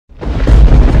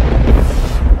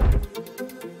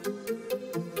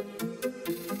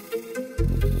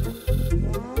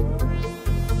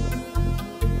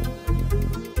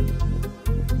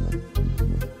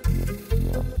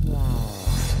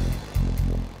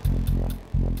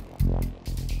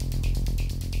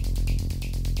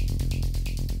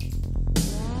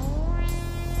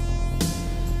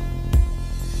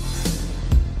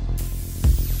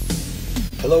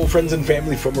Hello friends and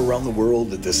family from around the world,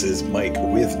 this is Mike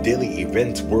with Daily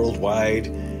Events Worldwide,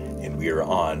 and we are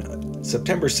on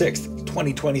September 6th,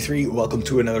 2023. Welcome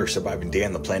to another surviving day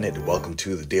on the planet. Welcome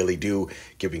to the Daily Do,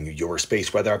 giving you your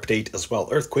space weather update, as well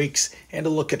earthquakes, and a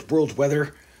look at world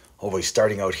weather. Always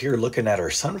starting out here, looking at our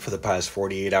sun for the past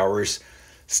 48 hours.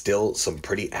 Still some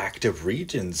pretty active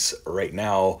regions right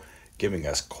now, giving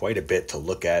us quite a bit to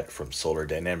look at from Solar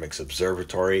Dynamics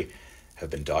Observatory. Have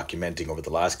been documenting over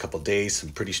the last couple of days some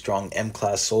pretty strong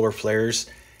M-class solar flares,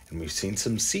 and we've seen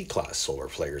some C-class solar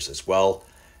flares as well.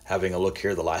 Having a look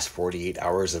here, the last 48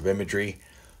 hours of imagery.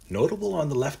 Notable on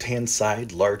the left-hand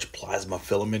side, large plasma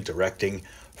filament erecting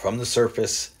from the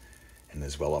surface, and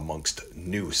as well amongst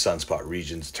new sunspot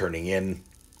regions turning in.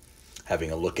 Having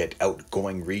a look at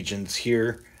outgoing regions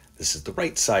here. This is the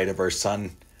right side of our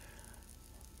sun.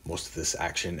 Most of this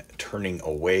action turning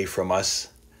away from us.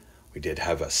 We did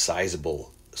have a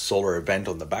sizable solar event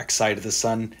on the backside of the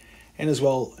sun, and as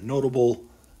well notable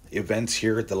events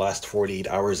here at the last 48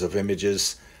 hours of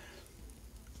images.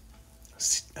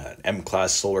 An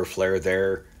M-class solar flare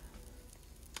there,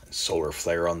 solar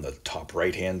flare on the top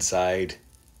right hand side,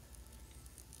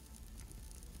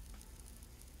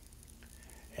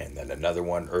 and then another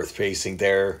one earth facing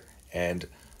there, and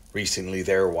recently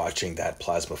there watching that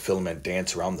plasma filament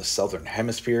dance around the southern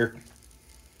hemisphere.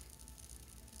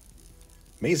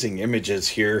 Amazing images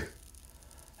here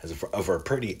of our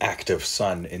pretty active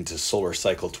sun into solar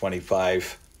cycle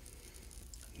 25.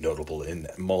 Notable in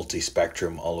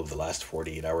multi-spectrum, all of the last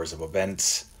 48 hours of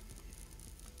events.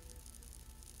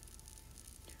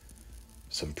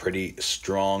 Some pretty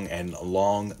strong and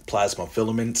long plasma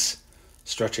filaments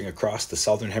stretching across the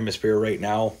southern hemisphere right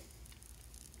now.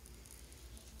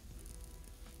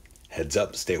 Heads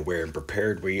up, stay aware and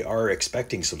prepared. We are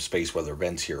expecting some space weather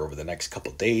events here over the next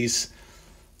couple days.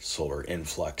 Solar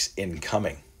influx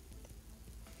incoming.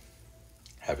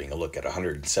 Having a look at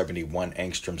 171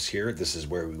 angstroms here. This is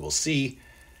where we will see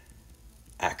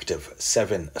active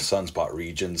 7 sunspot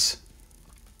regions.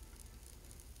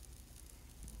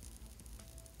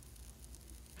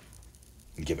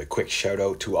 And give a quick shout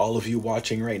out to all of you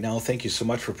watching right now. Thank you so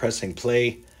much for pressing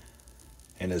play,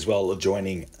 and as well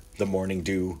joining the Morning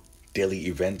Dew Daily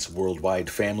Events Worldwide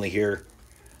family here,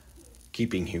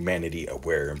 keeping humanity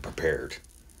aware and prepared.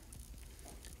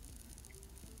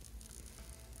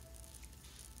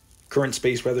 Current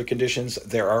space weather conditions,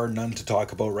 there are none to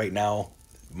talk about right now.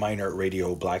 Minor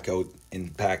radio blackout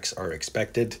impacts are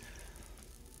expected.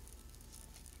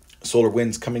 Solar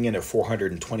winds coming in at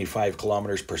 425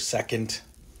 kilometers per second.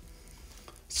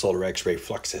 Solar X-ray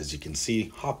flux, as you can see,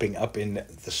 hopping up in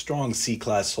the strong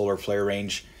C-class solar flare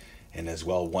range, and as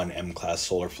well one M-class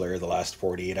solar flare the last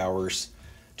 48 hours.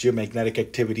 Geomagnetic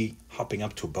activity hopping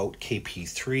up to about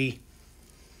KP3.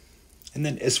 And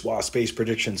then ISWA space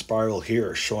prediction spiral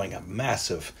here showing a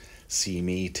massive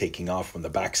C.M.E. taking off from the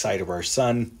backside of our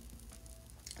sun.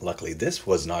 Luckily, this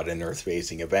was not an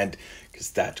Earth-facing event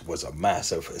because that was a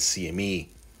massive C.M.E.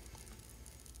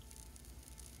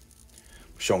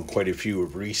 We've shown quite a few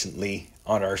recently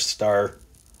on our star,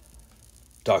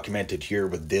 documented here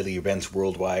with Daily Events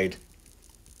Worldwide.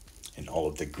 And all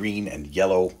of the green and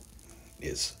yellow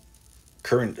is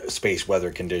current space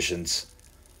weather conditions.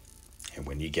 And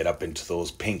when you get up into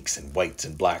those pinks and whites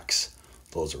and blacks,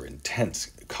 those are intense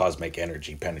cosmic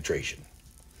energy penetration.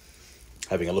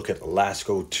 Having a look at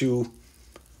LASCO 2,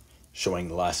 showing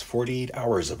the last 48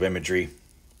 hours of imagery,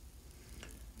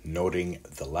 noting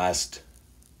the last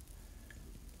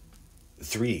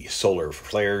 3 solar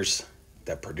flares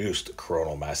that produced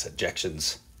coronal mass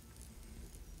ejections.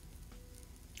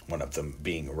 One of them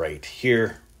being right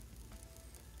here.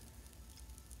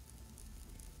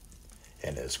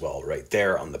 And as well right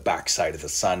there on the back side of the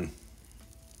sun.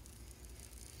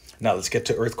 Now let's get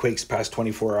to earthquakes past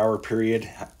 24-hour period.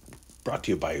 Brought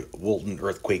to you by Wolden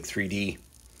Earthquake 3D.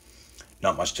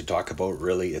 Not much to talk about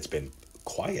really. It's been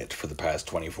quiet for the past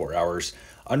 24 hours.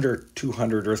 Under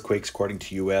 200 earthquakes according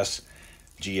to US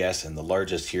GS, and the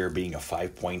largest here being a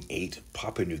 5.8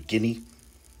 Papua New Guinea.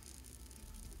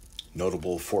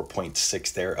 Notable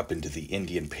 4.6 there up into the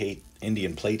Indian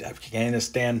plate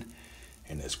Afghanistan.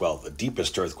 And as well, the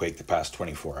deepest earthquake the past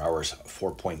 24 hours,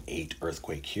 4.8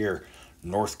 earthquake here,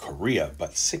 North Korea,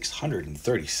 but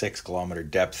 636 kilometer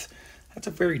depth. That's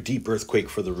a very deep earthquake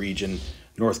for the region.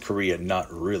 North Korea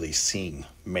not really seeing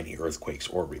many earthquakes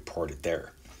or reported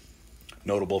there.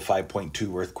 Notable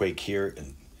 5.2 earthquake here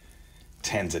in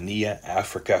Tanzania,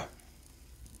 Africa.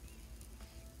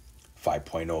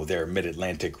 5.0 there,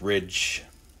 Mid-Atlantic Ridge,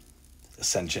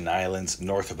 Ascension Islands,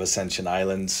 north of Ascension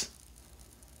Islands.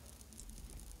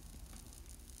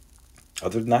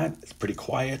 Other than that, it's pretty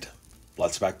quiet.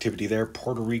 Lots of activity there.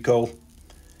 Puerto Rico,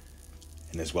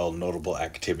 and as well notable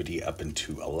activity up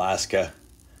into Alaska,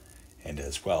 and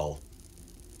as well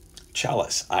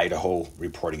Chalice, Idaho,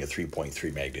 reporting a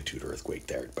 3.3 magnitude earthquake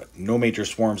there. But no major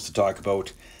swarms to talk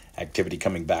about. Activity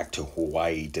coming back to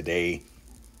Hawaii today.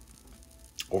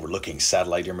 Overlooking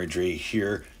satellite imagery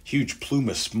here. Huge plume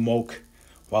of smoke,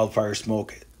 wildfire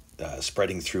smoke,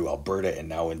 spreading through Alberta and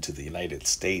now into the United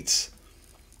States.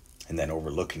 And then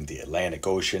overlooking the Atlantic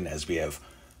Ocean as we have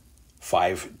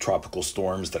 5 tropical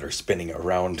storms that are spinning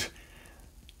around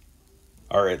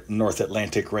our North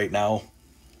Atlantic right now.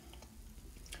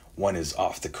 One is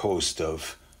off the coast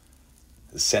of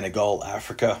Senegal,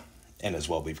 Africa. And as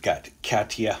well, we've got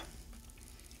Katia,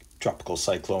 tropical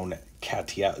cyclone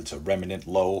Katia. It's a remnant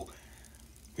low.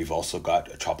 We've also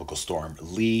got a tropical storm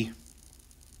Lee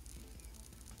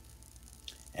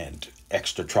and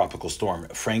extra tropical storm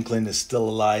Franklin is still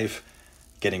alive,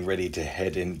 getting ready to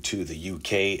head into the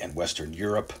UK and Western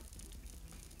Europe.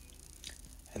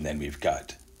 And then we've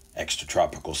got extra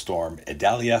tropical storm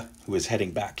Idalia, who is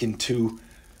heading back into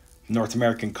North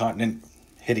American continent,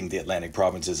 hitting the Atlantic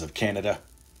provinces of Canada.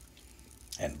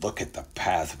 And look at the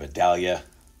path of Idalia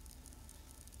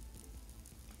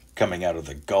coming out of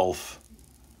the Gulf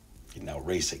and now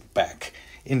racing back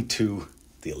into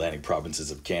the Atlantic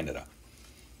provinces of Canada.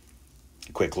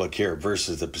 A quick look here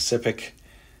versus the Pacific,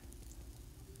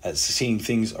 as seeing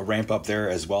things ramp up there,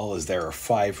 as well as there are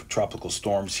 5 tropical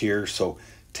storms here. So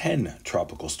 10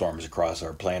 tropical storms across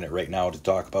our planet right now to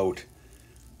talk about.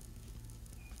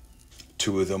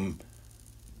 2 of them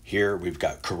here, we've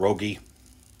got Kurogi,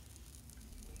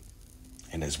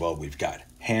 and as well we've got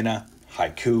Hana,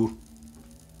 Haiku.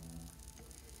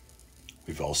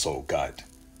 We've also got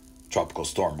tropical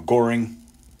storm Goring.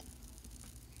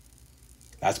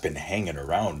 That's been hanging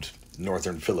around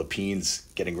northern Philippines,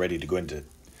 getting ready to go into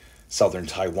southern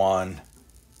Taiwan,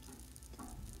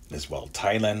 as well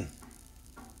Thailand.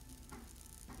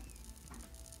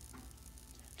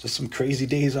 Just some crazy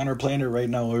days on our planet right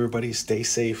now, everybody. Stay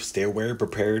safe, stay aware,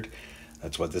 prepared.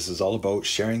 That's what this is all about,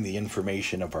 sharing the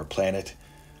information of our planet,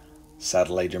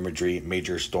 satellite imagery,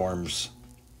 major storms,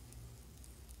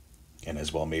 and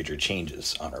as well major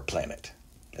changes on our planet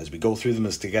as we go through them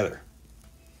as together.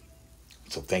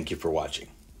 So thank you for watching.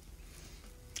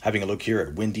 Having a look here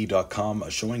at windy.com,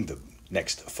 showing the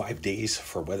next 5 days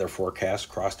for weather forecast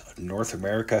across North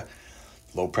America.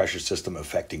 Low pressure system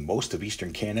affecting most of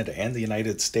eastern Canada and the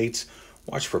United States.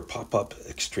 Watch for pop-up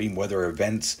extreme weather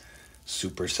events,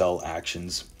 supercell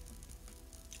actions,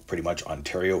 pretty much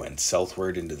Ontario and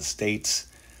southward into the States.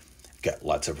 Got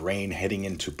lots of rain heading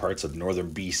into parts of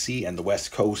northern BC and the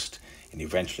west coast, and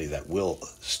eventually that will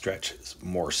stretch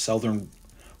more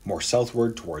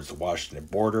southward towards the Washington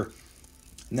border.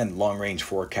 And then long range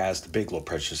forecast, big low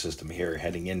pressure system here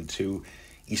heading into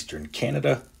eastern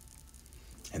Canada.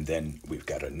 And then we've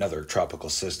got another tropical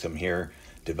system here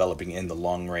developing in the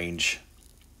long range,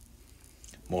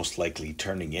 most likely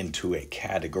turning into a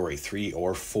category 3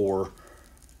 or 4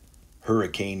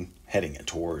 hurricane heading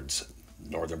towards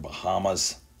northern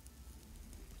Bahamas.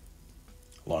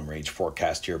 Long range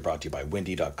forecast here brought to you by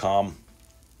windy.com.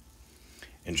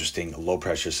 Interesting low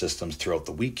pressure systems throughout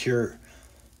the week here,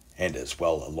 and as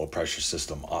well a low pressure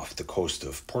system off the coast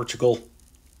of Portugal.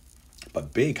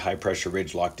 But big high pressure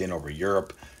ridge locked in over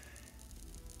Europe.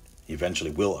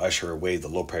 Eventually will usher away the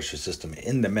low pressure system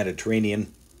in the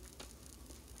Mediterranean.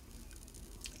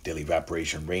 Daily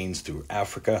evaporation rains through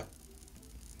Africa.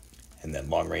 And then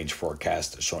long range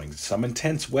forecast showing some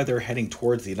intense weather heading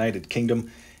towards the United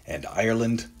Kingdom and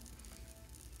Ireland,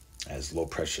 as low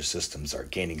pressure systems are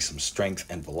gaining some strength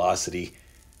and velocity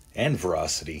and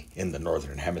veracity in the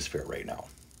northern hemisphere right now.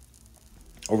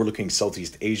 Overlooking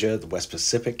Southeast Asia, the West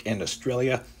Pacific, and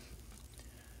Australia.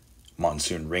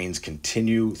 Monsoon rains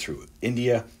continue through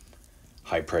India.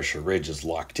 High pressure ridge is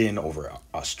locked in over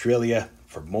Australia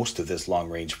for most of this long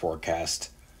range forecast.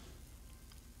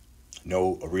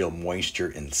 No real moisture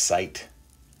in sight.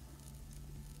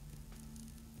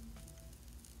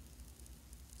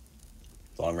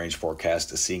 Long range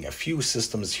forecast is seeing a few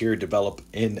systems here develop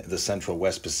in the central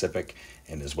West Pacific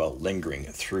and as well lingering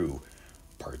through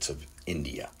parts of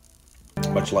India.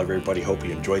 Much love, everybody. Hope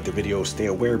you enjoyed the video. Stay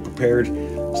aware, prepared,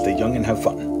 stay young, and have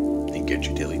fun. And get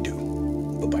your daily due.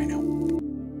 Bye-bye now.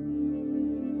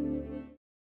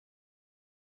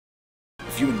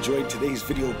 If you enjoyed today's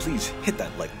video, please hit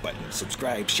that like button,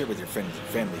 subscribe, share with your friends and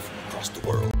family from across the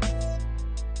world.